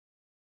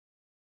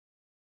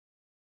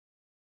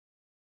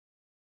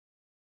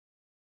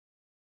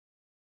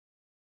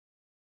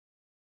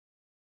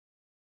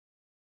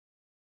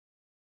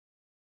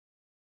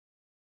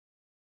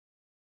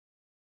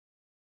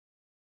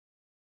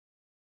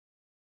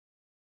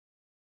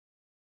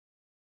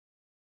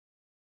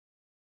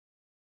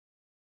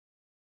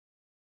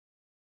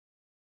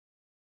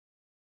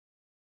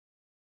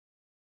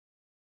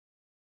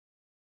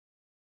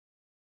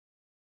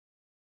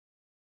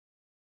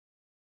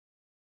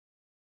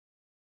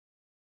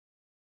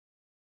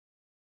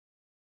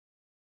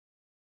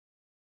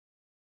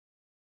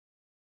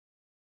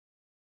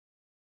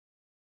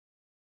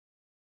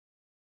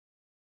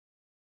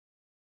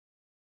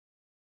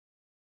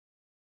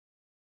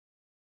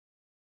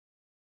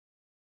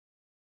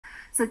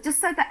So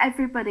just so that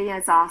everybody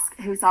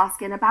who's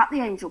asking about the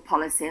angel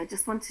policy, I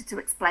just wanted to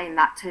explain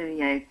that to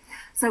you.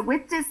 So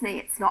with Disney,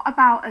 it's not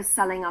about us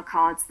selling our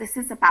cards. This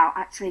is about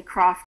actually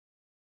crafting.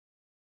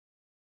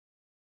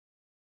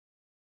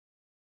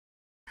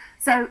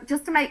 So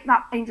just to make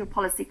that angel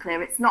policy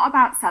clear, it's not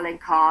about selling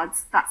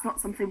cards. That's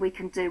not something we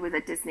can do with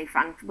a Disney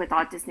with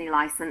our Disney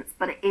license,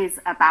 but it is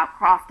about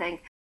crafting.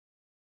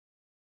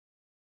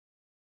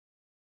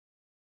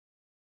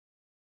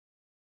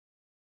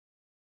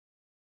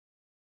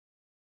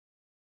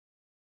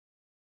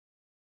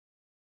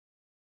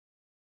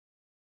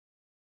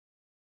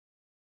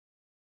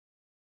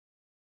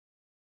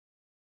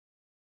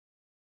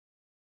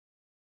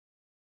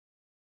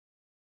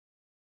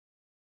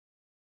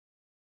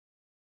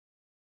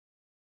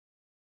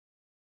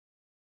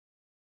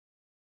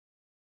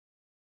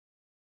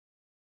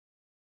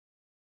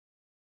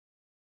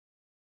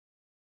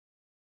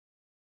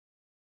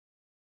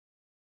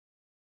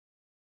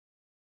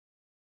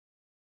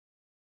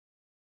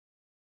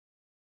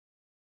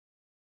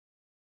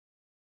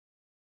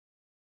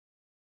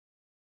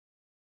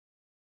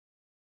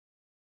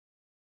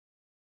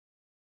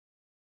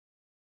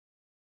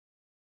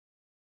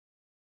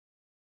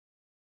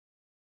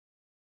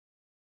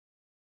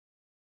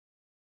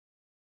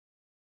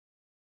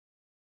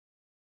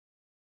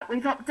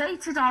 We've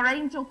updated our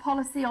angel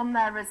policy on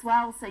there as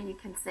well, so you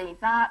can see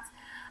that.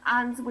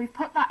 And we've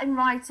put that in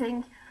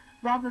writing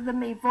rather than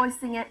me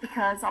voicing it,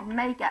 because I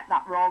may get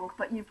that wrong,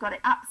 but you've got it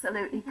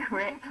absolutely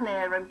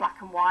clear in black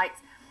and white.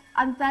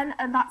 And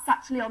that's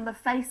actually on the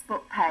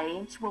Facebook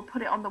page. We'll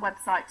put it on the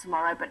website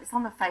tomorrow, but it's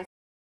on the Facebook.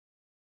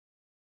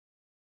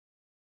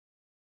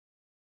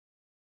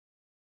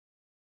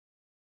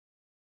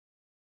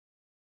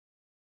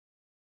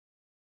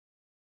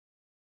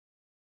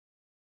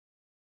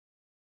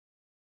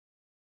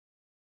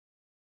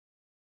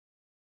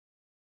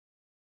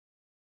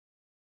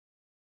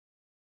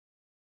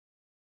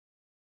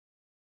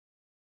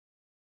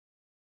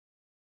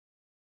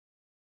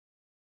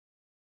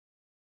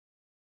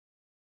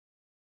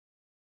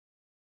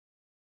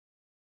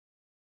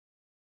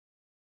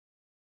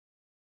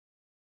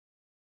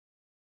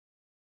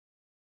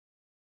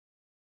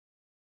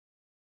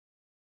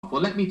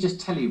 Well, let me just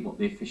tell you what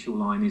the official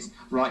line is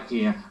right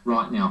here,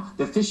 right now.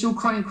 The official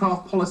Crate &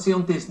 Craft policy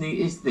on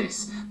Disney is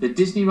this: the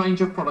Disney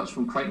range of products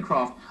from Crate &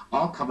 Craft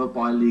are covered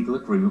by a legal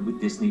agreement with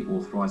Disney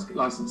authorised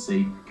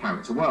licensee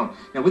Character World.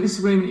 Now, with this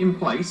agreement in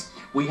place,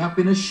 we have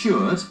been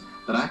assured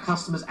that our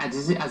customers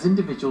as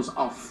individuals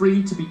are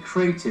free to be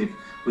creative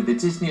with the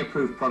Disney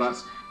approved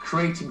products,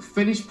 creating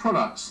finished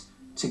products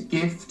to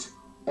gift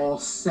or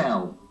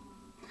sell.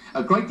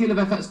 A great deal of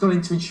effort has gone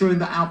into ensuring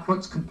that our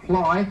products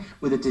comply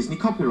with the Disney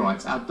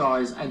copyrights, our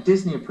dies and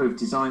Disney approved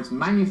designs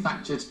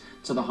manufactured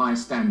to the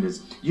highest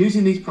standards.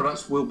 Using these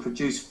products, we'll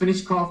produce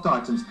finished craft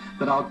items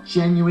that are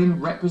genuine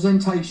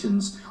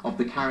representations of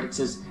the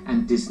characters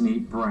and Disney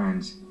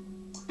brand.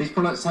 These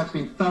products have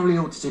been thoroughly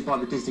audited by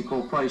the Disney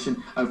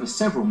Corporation over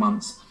several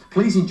months.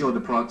 Please enjoy the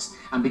products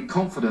and be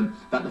confident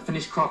that the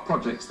finished craft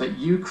projects that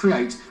you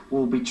create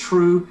will be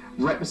true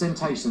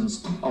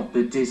representations of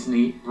the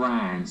Disney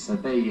brand. So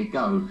there you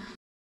go.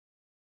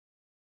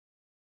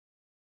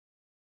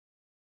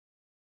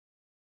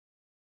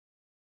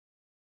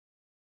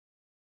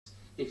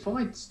 If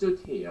I stood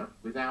here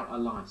without a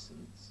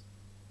license,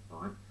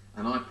 right,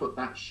 and I put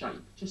that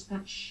shape, just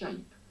that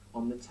shape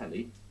on the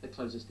telly, they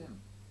close us down.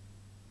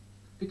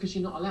 Because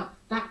you're not allowed.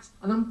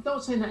 And I'm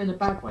not saying that in a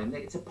bad way,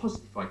 it's a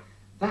positive way.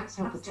 That's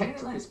how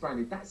protected this brand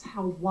is. That's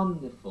how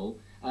wonderful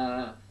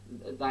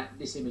that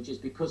this image is,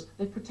 because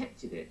they've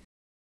protected it.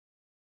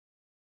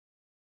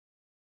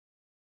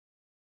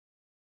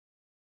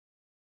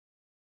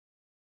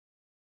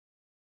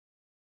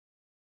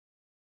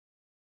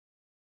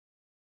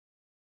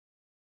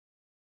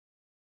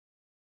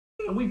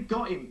 And we've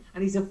got him,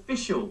 and he's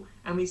official,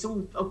 and he's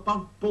all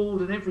above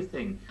board and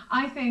everything.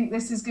 I think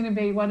this is going to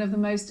be one of the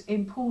most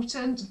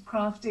important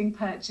crafting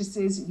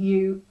purchases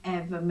you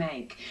ever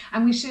make.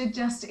 And we should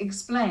just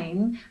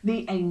explain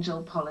the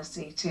angel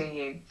policy to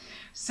you.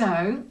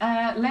 So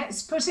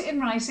let's put it in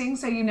writing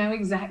so you know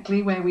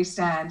exactly where we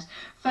stand.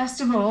 First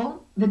of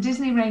all, the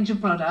Disney range of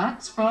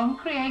products from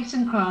Create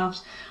 &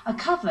 Craft are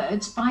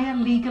covered by a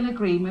legal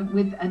agreement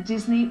with a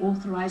Disney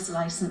authorised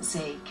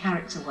licensee,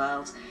 Character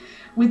World.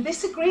 With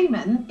this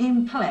agreement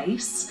in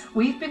place,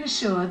 we've been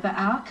assured that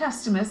our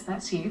customers,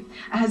 that's you,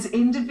 as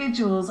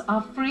individuals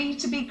are free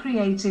to be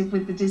creative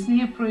with the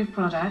Disney approved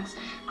products,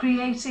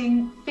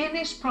 creating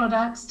finished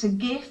products to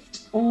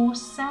gift or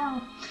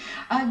sell.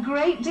 A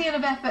great deal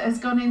of effort has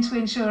gone into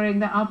ensuring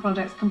that our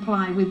products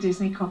comply with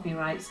Disney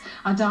copyrights.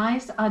 Our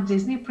dies are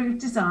Disney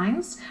approved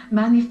designs,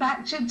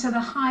 manufactured to the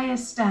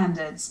highest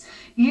standards.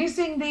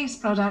 Using these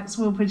products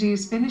will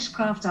produce finished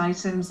craft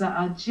items that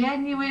are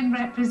genuine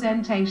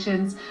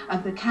representations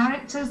of the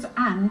characters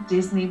and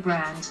Disney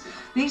brand.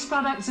 These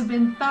products have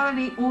been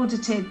thoroughly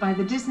audited by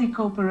the Disney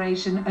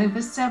Corporation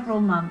over several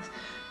months.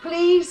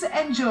 Please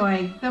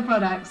enjoy the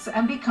products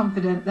and be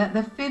confident that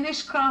the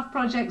finished craft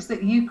projects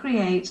that you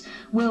create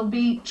will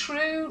be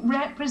true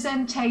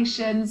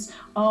representations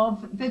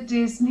of the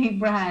Disney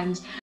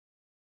brand.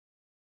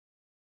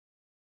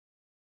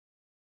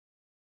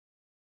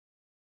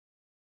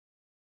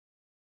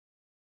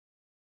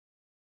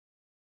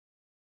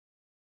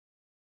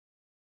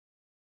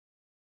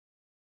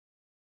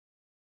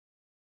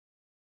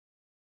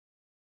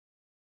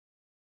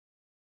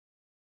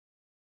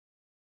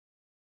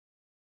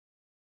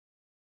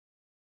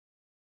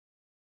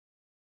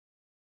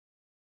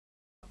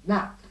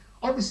 Now,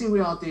 obviously we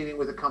are dealing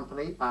with a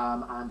company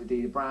and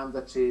indeed a brand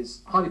that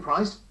is highly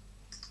prized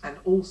and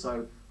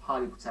also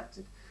highly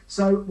protected.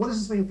 So what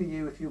does this mean for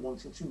you if you're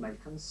wanting to make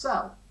and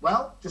sell?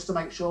 Well, just to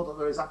make sure that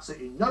there is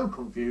absolutely no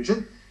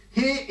confusion,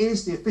 here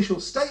is the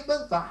official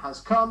statement that has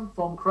come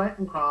from Create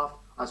and Craft,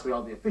 as we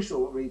are the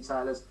official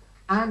retailers,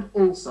 and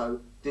also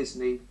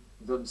Disney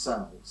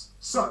themselves.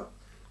 So,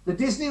 the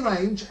Disney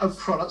range of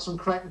products from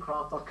Create and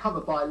Craft are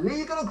covered by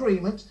legal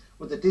agreement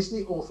with the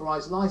Disney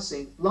authorised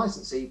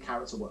licensee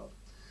Character World.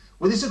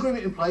 With this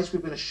agreement in place,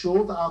 we've been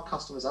assured that our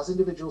customers as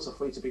individuals are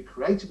free to be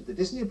creative with the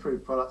Disney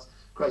approved products,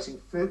 creating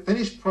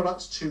finished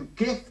products to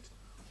gift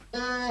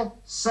or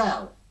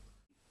sell.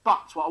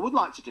 But what I would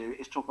like to do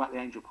is talk about the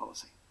angel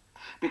policy.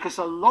 Because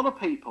a lot of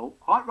people,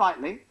 quite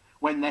rightly,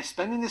 when they're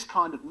spending this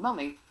kind of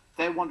money,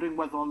 they're wondering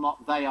whether or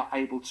not they are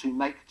able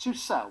to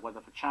sell,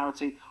 whether for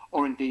charity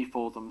or indeed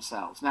for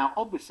themselves. Now,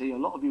 obviously, a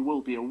lot of you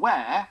will be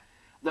aware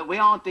that we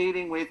are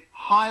dealing with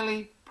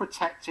highly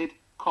protected,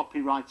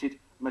 copyrighted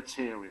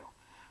material.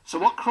 So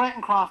what Create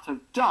and Craft have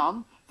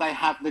done, they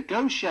have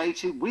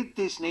negotiated with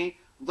Disney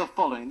the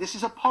following. This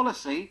is a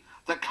policy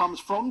that comes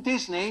from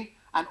Disney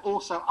and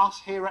also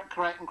us here at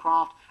Create and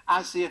Craft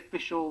as the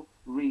official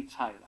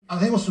retailer. I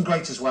think what's been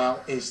great as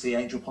well is the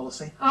angel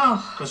policy.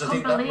 Oh, because I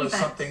think that was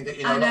something that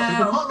a lot of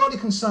people are quite rightly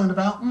concerned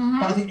about,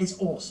 but I think it's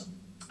awesome.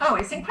 Oh,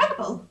 it's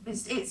incredible.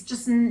 It's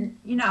just,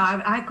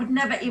 I could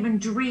never even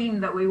dream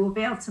that we will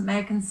be able to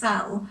make and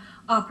sell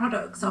our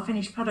products, our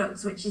finished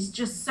products, which is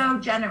just so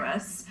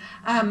generous.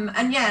 And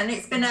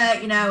it's been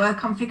a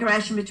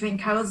configuration between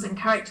Coles and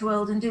Character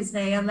World and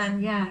Disney, and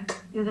then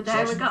the other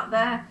day we got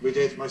there. We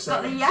did,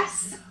 myself. Got the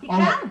yes, you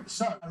can.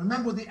 So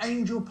remember with the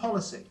angel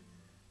policy,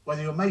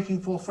 whether you're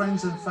making for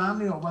friends and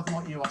family or whether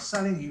or not you are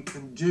selling, you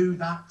can do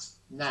that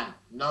now.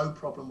 No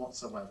problem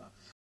whatsoever.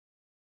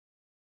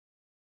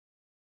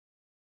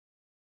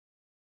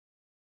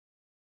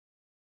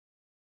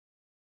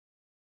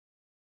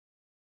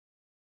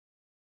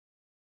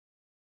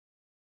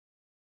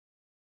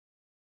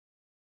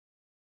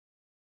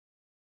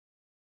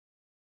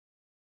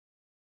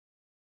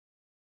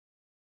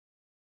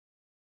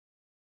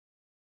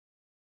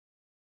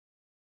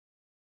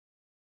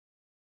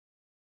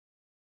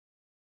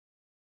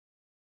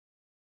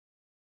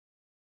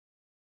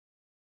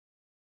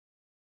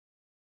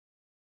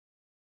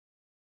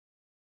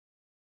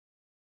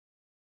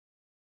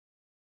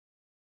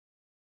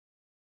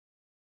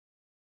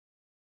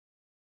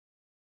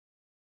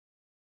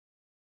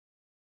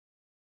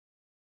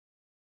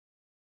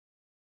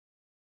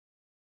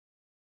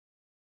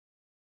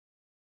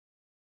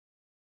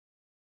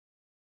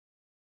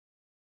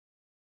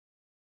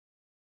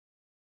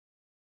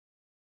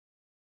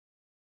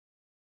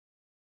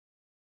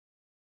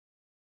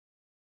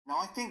 Now,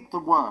 I think the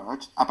word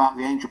about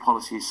the angel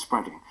policy is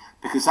spreading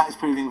because that is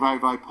proving very,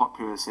 very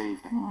popular this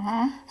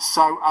evening.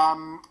 So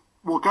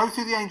we'll go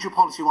through the angel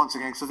policy once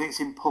again because I think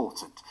it's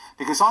important.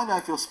 Because I know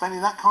if you're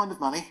spending that kind of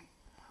money,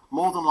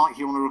 more than likely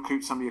you want to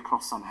recoup some of your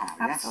costs somehow.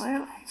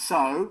 Absolutely. Yes?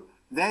 So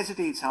there's the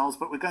details,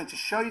 but we're going to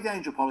show you the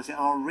angel policy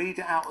and I'll read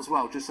it out as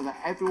well just so that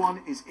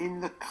everyone is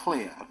in the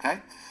clear, okay?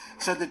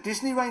 So the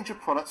Disney range of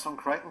products on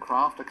Create and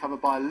Craft are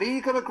covered by a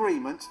legal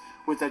agreement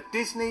with the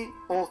Disney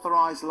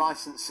authorised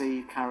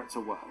licensee Character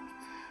World.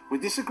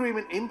 With this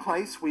agreement in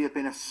place, we have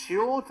been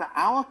assured that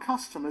our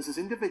customers as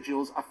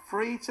individuals are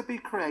free to be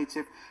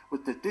creative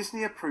with the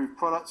Disney approved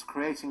products,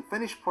 creating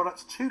finished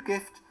products to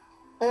gift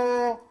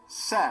or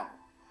sell.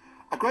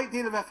 A great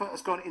deal of effort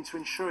has gone into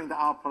ensuring that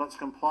our products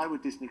comply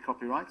with Disney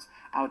copyrights.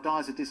 Our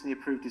dyes are Disney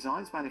approved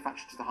designs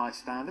manufactured to the highest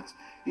standards.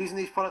 Using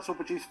these products will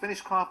produce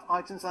finished craft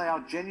items. They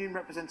are genuine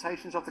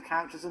representations of the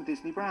characters and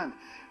Disney brand.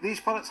 These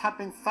products have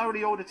been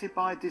thoroughly audited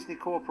by Disney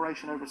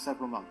Corporation over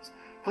several months.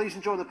 Please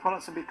enjoy the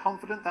products and be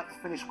confident that the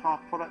finished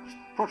craft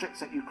projects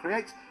that you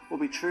create will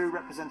be true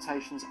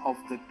representations of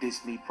the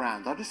Disney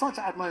brand. I'd just like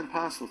to add my own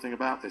personal thing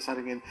about this,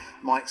 adding in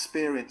my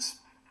experience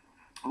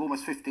of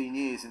almost 15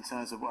 years in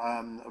terms of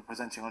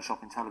presenting on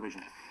shopping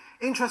television.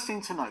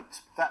 Interesting to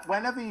note that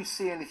whenever you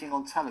see anything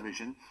on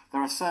television,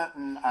 there are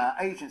certain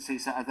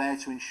agencies that are there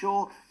to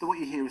ensure that what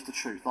you hear is the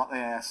truth, like the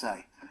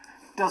ASA.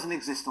 Doesn't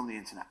exist on the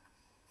internet.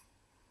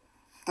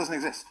 Doesn't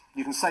exist.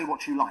 You can say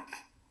what you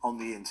like on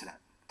the internet.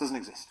 Doesn't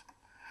exist.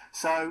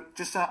 So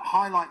just to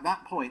highlight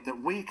that point,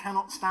 that we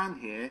cannot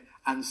stand here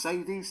and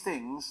say these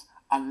things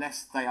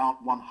unless they are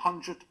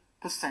 100%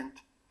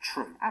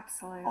 true.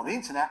 Absolutely. On the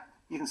internet,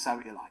 you can say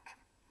what you like.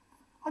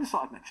 I just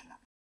thought I'd mention that.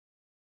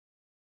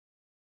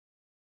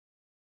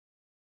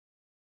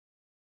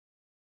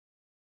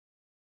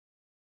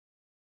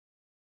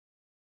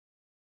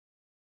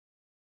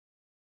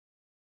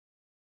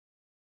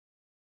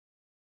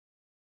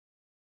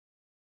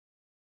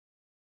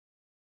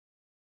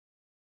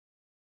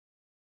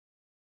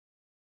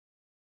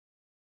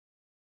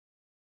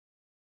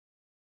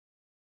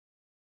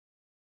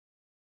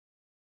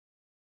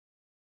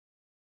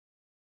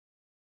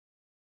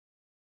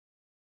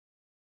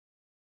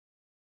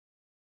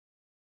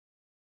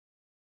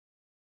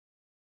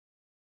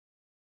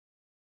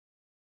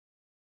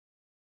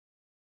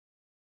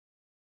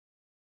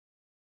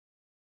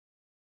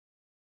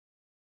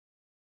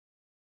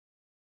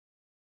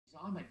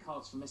 I make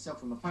cards for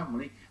myself and my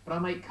family, but I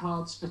make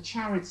cards for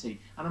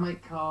charity, and I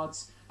make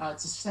cards to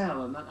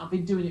sell, and I've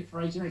been doing it for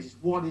ages and ages.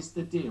 What is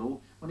the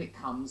deal when it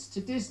comes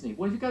to Disney?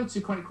 Well, if you go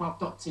to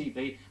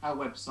createcraft.tv, our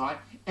website,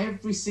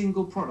 every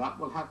single product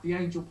will have the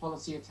angel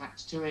policy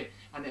attached to it,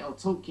 and it'll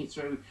talk you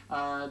through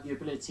the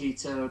ability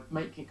to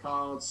make your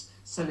cards,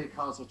 sell your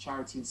cards for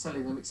charity, and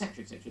selling them,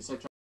 etc., etc.,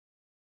 etc.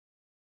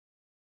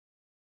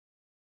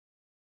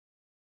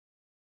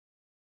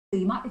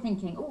 You might be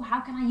thinking, oh,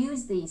 how can I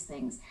use these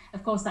things?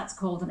 Of course, that's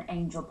called an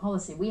angel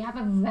policy. We have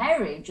a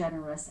very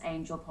generous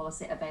angel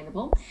policy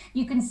available.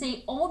 You can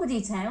see all the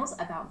details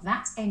about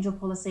that angel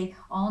policy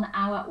on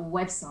our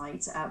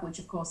website, which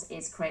of course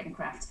is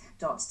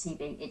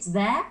createandcraft.tv. It's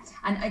there,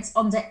 and it's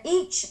under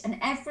each and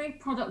every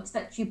product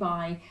that you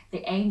buy.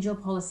 The angel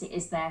policy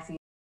is there for you.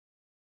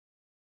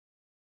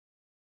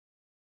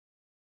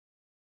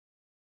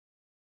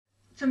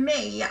 For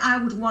me, I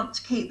would want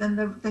to keep them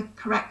the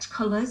correct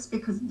colours,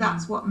 because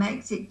that's what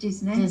makes it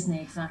Disney. Disney,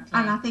 exactly.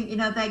 And I think, you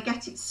know, they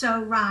get it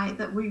so right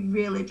that we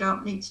really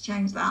don't need to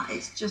change that.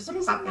 It's just But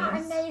isn't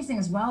fabulous. that amazing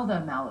as well,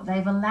 though, Mel, that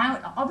they've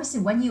allowed, obviously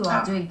when you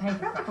are doing paper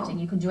incredible. crafting,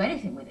 you can do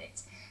anything with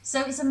it.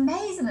 So it's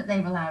amazing that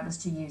they've allowed us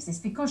to use this,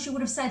 because you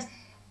would have said,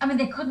 I mean,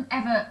 they couldn't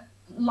ever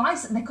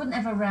license, they couldn't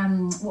ever,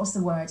 what's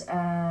the word,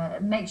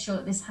 make sure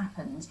that this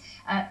happened.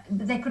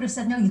 They could have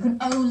said, no, you can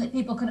only,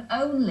 people can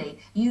only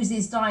use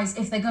these dyes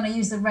if they're going to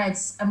use the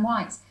reds and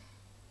whites.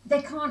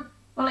 They can't.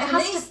 Well, it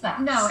has to.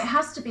 That. No, it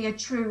has to be a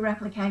true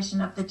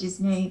replication of the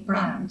Disney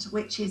brand,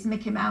 which is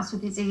Mickey Mouse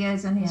with his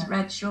ears and his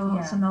red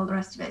shorts and all the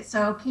rest of it.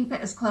 So keep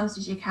it as close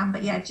as you can.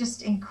 But yeah,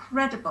 just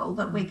incredible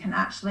that we can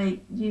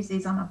actually use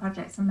these on our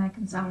projects and make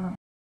and sell them.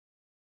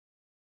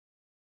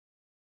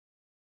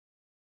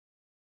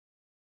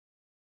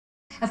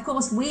 Of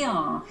course, we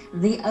are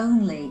the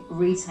only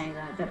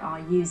retailer that are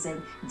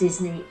using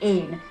Disney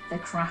in the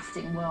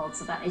crafting world,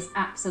 so that is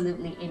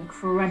absolutely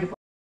incredible.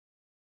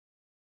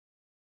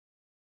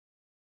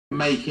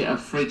 Make it a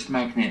fridge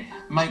magnet,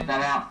 make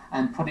that out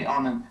and put it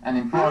on and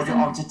embroider it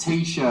onto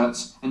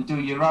t-shirts and do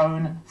your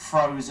own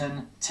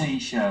frozen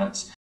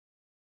t-shirts.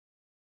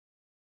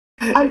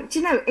 Do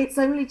you know, it's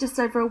only just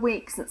over a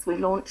week since we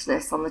launched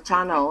this on the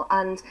channel,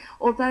 and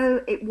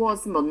although it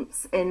was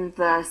months in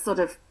the sort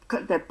of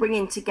the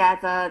bringing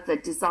together, the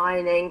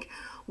designing,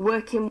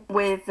 working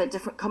with the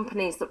different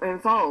companies that were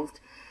involved,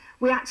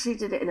 we actually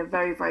did it in a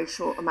very, very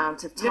short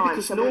amount of time. Yeah,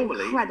 because so normally,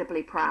 we're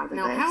incredibly proud of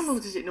now, this. how long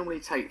does it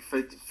normally take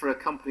for a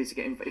company to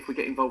get if we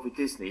get involved with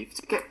Disney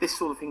to get this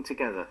sort of thing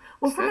together?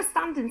 Well, from a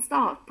standing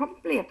start,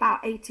 probably about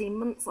 18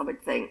 months, I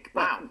would think.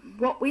 But Wow.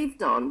 what we've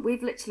done,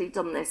 we've literally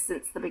done this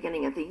since the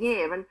beginning of the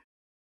year. And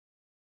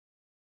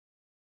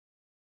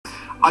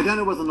I don't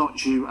know whether or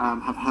not you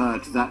have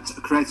heard that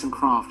Create and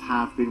Craft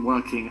have been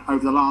working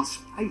over the last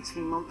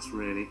 18 months,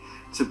 really,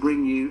 to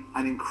bring you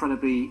an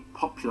incredibly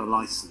popular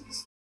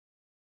license.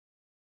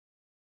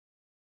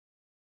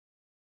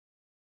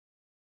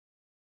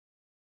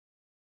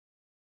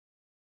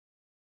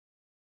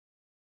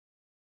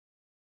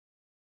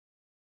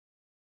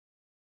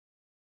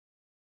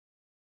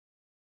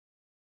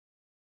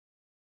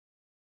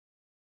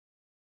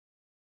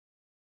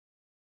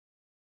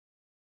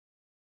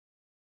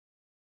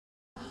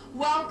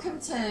 Welcome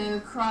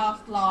to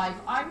Craft Live.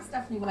 I'm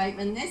Stephanie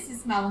Weightman, this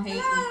is Mel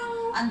Heaton,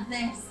 and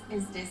this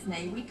is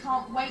Disney. We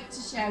can't wait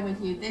to share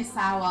with you this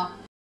hour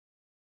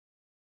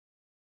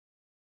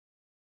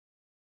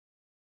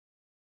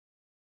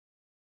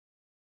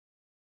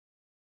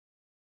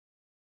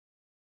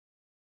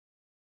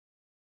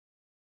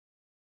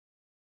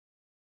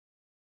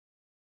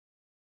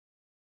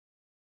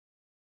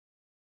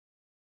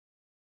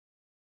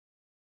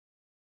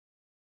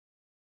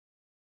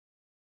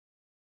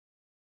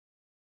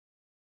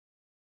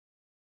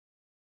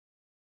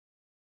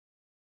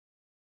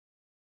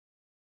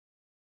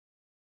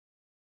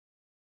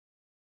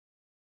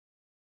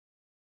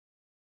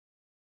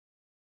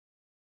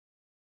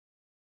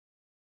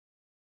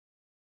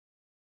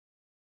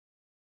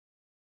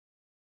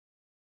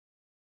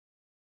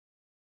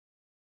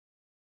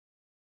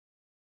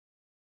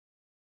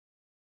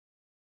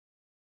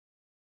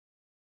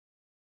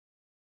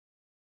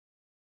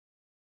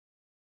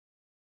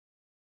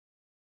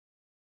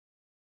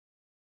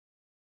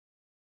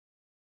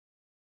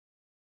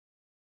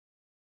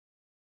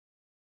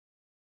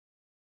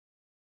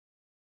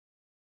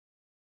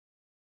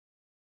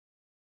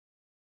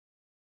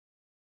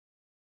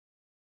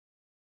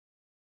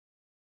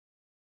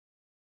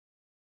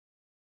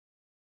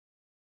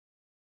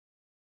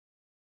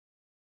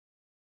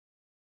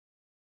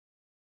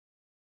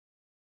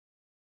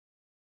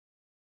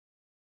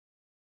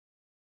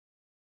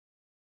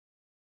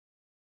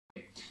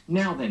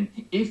Now then,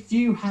 if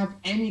you have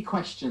any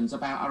questions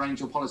about our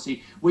angel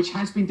policy, which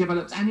has been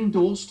developed and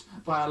endorsed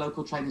by our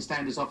local training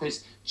standards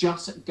office,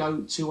 just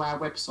go to our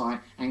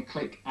website and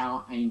click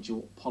our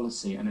angel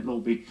policy, and it'll all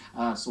be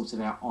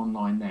sorted out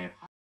online there.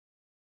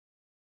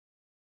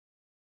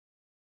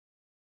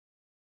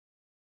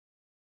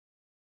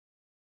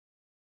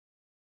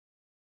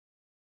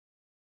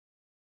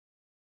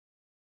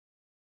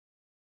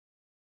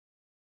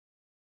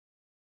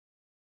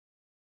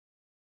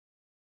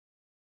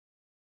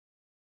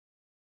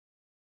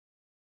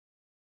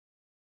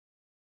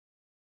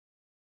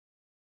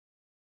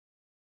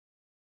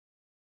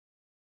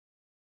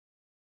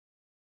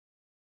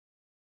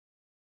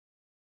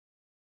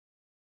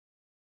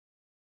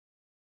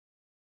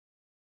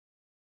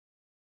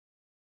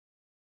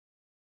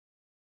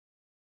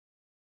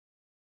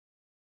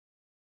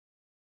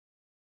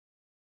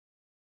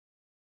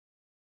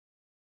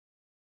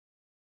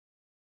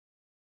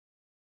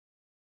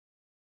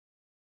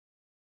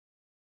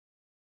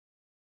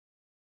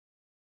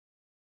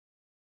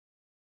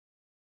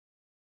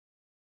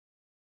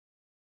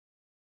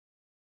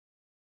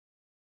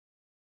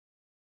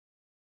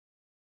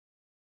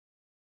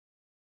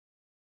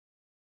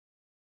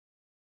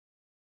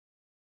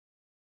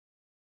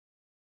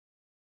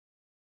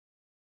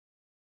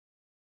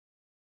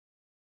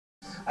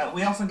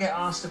 We often get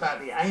asked about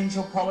the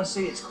angel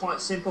policy. It's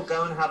quite simple.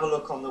 Go and have a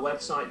look on the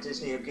website.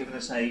 Disney have given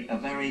us a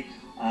very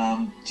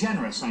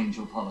generous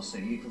angel policy.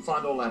 You can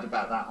find all that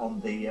about that on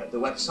the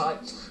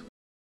website.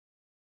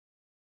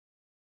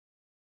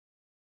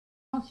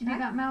 Whilst you do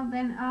that, Mel,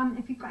 then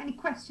if you've got any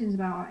questions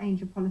about our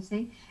angel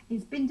policy,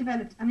 it's been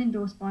developed and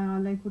endorsed by our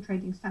local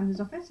trading standards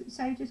office,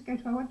 so just go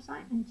to our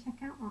website and check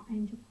out our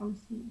angel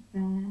policy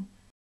there.